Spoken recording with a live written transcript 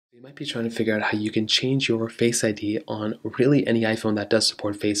You might be trying to figure out how you can change your Face ID on really any iPhone that does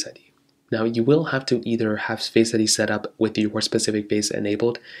support Face ID. Now, you will have to either have Face ID set up with your specific face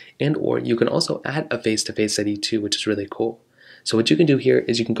enabled, and or you can also add a face to Face ID too, which is really cool. So what you can do here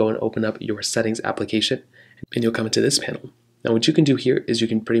is you can go and open up your settings application, and you'll come into this panel. Now, what you can do here is you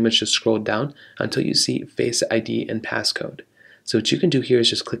can pretty much just scroll down until you see Face ID and passcode. So what you can do here is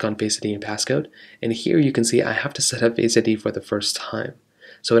just click on Face ID and passcode, and here you can see I have to set up Face ID for the first time.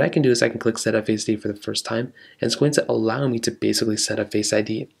 So what I can do is I can click set up Face ID for the first time, and it's going to allow me to basically set up Face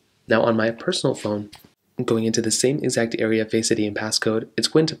ID. Now on my personal phone, going into the same exact area, Face ID and passcode, it's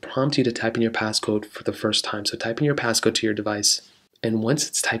going to prompt you to type in your passcode for the first time. So type in your passcode to your device. And once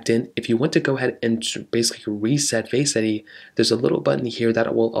it's typed in, if you want to go ahead and basically reset Face ID, there's a little button here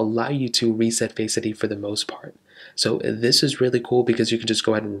that will allow you to reset Face ID for the most part. So this is really cool because you can just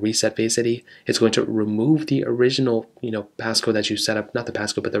go ahead and reset Face ID. It's going to remove the original, passcode that you set up, not the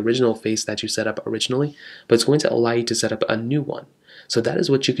passcode, but the original face that you set up originally, but it's going to allow you to set up a new one. So that is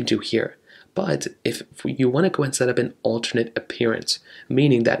what you can do here. But if you want to go and set up an alternate appearance,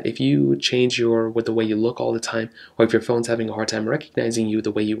 meaning that if you change with the way you look all the time, or if your phone's having a hard time recognizing you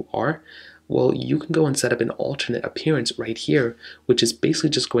the way you are, well, you can go and set up an alternate appearance right here, which is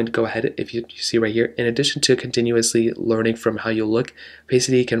basically just going to go ahead, if you see right here, in addition to continuously learning from how you look, Face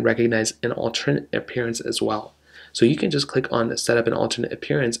ID can recognize an alternate appearance as well. So you can just click on set up an alternate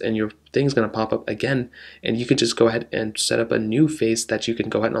appearance and your thing's going to pop up again, and you can just go ahead and set up a new face that you can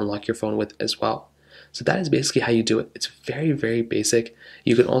go ahead and unlock your phone with as well. So that is basically how you do it. It's very, very basic.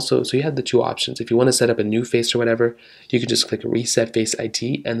 You can also, so you have the two options. If you want to set up a new face or whatever, you can just click reset Face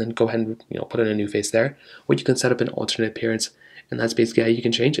ID and then go ahead and put in a new face there. Or you can set up an alternate appearance, and that's basically how you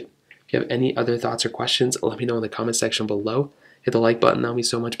can change it. If you have any other thoughts or questions, let me know in the comment section below. Hit the like button, that would mean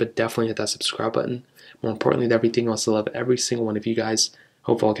so much, but definitely hit that subscribe button. More importantly than everything else, I love every single one of you guys.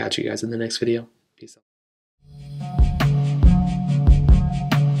 Hopefully I'll catch you guys in the next video.